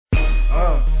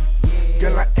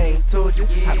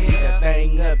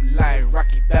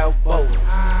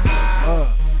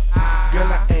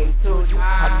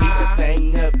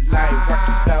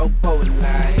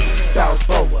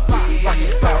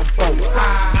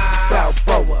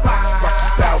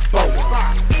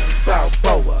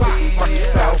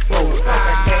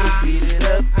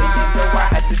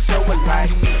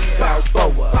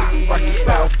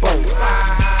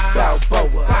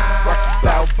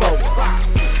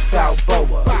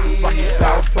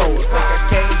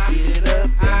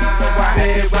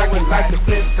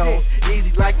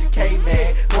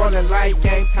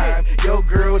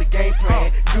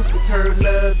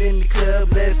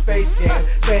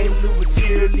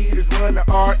100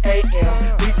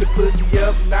 RAM. Beat the pussy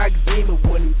up, Noxzema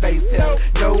wouldn't face him.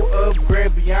 No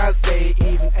upgrade, Beyonce,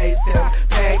 even ASAP.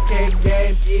 Pancake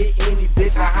game, get any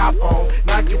bitch I hop on.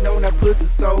 Knocking on that pussy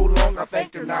so long, I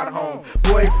think they're not home.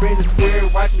 Boyfriend is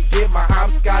scared, watch me get my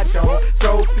hopscotch on.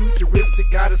 So futuristic,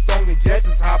 got a song and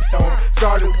Jetsons hopped on.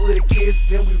 Started with a kiss,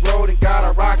 then we rolled and got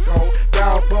a rock on.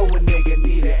 Balboa nigga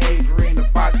need an Adrian a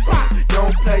box on.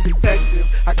 Don't play detective,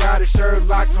 I got a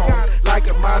Sherlock Holmes. Like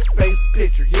a MySpace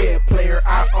picture, yeah, player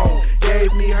I own.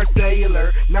 Gave me her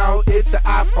cellular, now it's an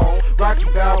iPhone. Rocky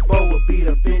Balboa, beat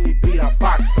up any beat I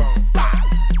box on.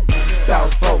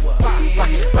 Balboa,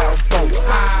 Rocky Balboa,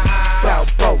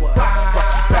 Balboa, Rocky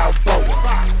Balboa,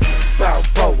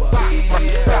 Balboa,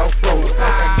 Rocky Balboa.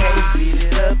 I can't beat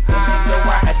it up, and you know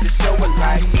I had to show it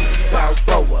like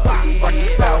Balboa, Rocky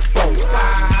Balboa,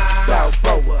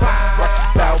 Balboa, Rocky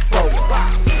Balboa,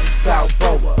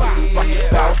 Balboa, Rocky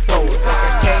Balboa. I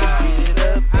can't beat it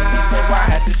up, and you know I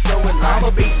had to show it like. I'ma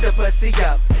beat the pussy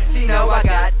up. She know I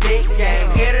got dick game.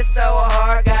 Hit her so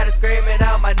hard, got her screaming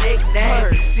out my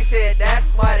nickname. She said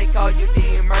that's why they call you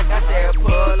Murk. I said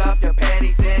pull off your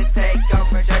panties and take off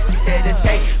her shirt. She said this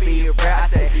can't be real. I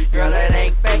said girl it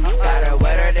ain't fake. Got her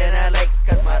wetter than her legs,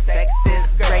 cause my sex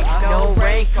is great. No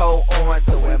raincoat on,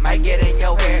 so it might get in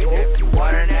your hair. If you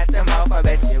watering at the mouth, I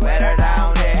bet you wetter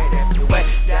down there. If you wet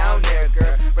down there,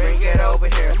 girl, bring it over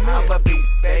here. I'm a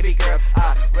beast, baby girl,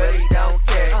 I really don't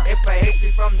care. If I hit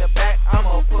you from the back,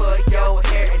 I'ma pull your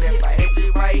hair. And if I hit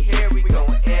you right here, we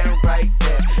gon' end right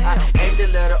there. I aimed a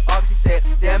little off, she said,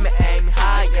 damn it, aim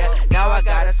higher. Now I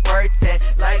got a squirtin'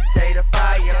 like Jada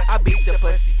Fire. I beat the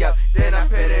pussy up, then I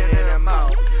put it in her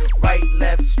mouth. Right,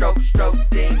 left, stroke, stroke,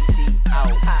 then she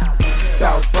out.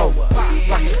 Balboa,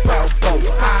 Rocky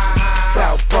Balboa,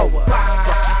 Balboa,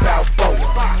 Rocky Balboa,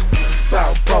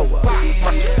 Balboa,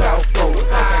 Rocky Balboa.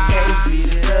 I can't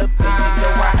beat it up, and you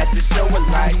know I had to show it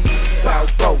like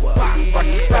Balboa,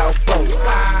 Rocky Balboa,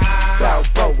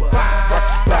 Balboa,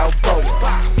 Rocky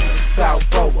Balboa,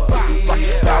 Balboa,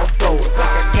 Rocky Balboa.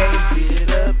 I can't beat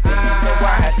it up, and you know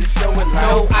I had to show it like.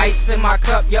 No ice in my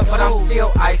cup, yep, but I'm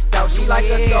still iced out. She like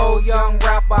a old young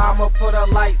rapper, I'ma put her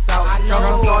lights out. Drop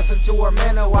some thoughts into her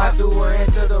mental, I do her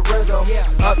into the rhythm.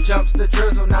 Up jumps the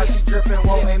drizzle, now she drippin',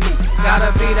 wantin' me.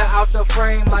 Gotta beat her out the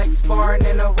frame like sparring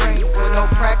in the ring with no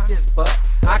practice, but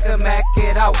I can mac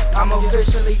it out. I'm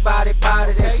officially body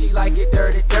and she like it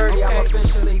dirty. I'm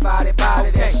officially body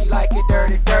and she like it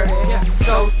dirty.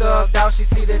 So thugged out, she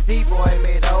see the D-boy in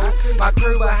me though. My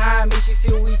crew behind me, she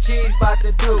see what we cheese bout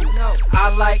to do.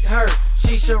 I like her,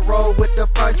 she should roll with the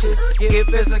punches. Get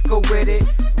physical with it,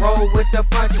 roll with the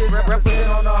punches. Represent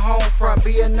on the home front,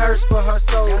 be a nurse for her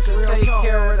soldier. Take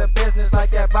care of the business like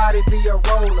that body be a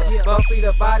roller. Buffy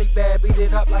the body bag, beat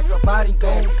it up like a body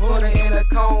bag. Put her in a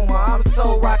coma, I'm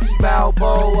so Rocky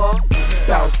Balboa.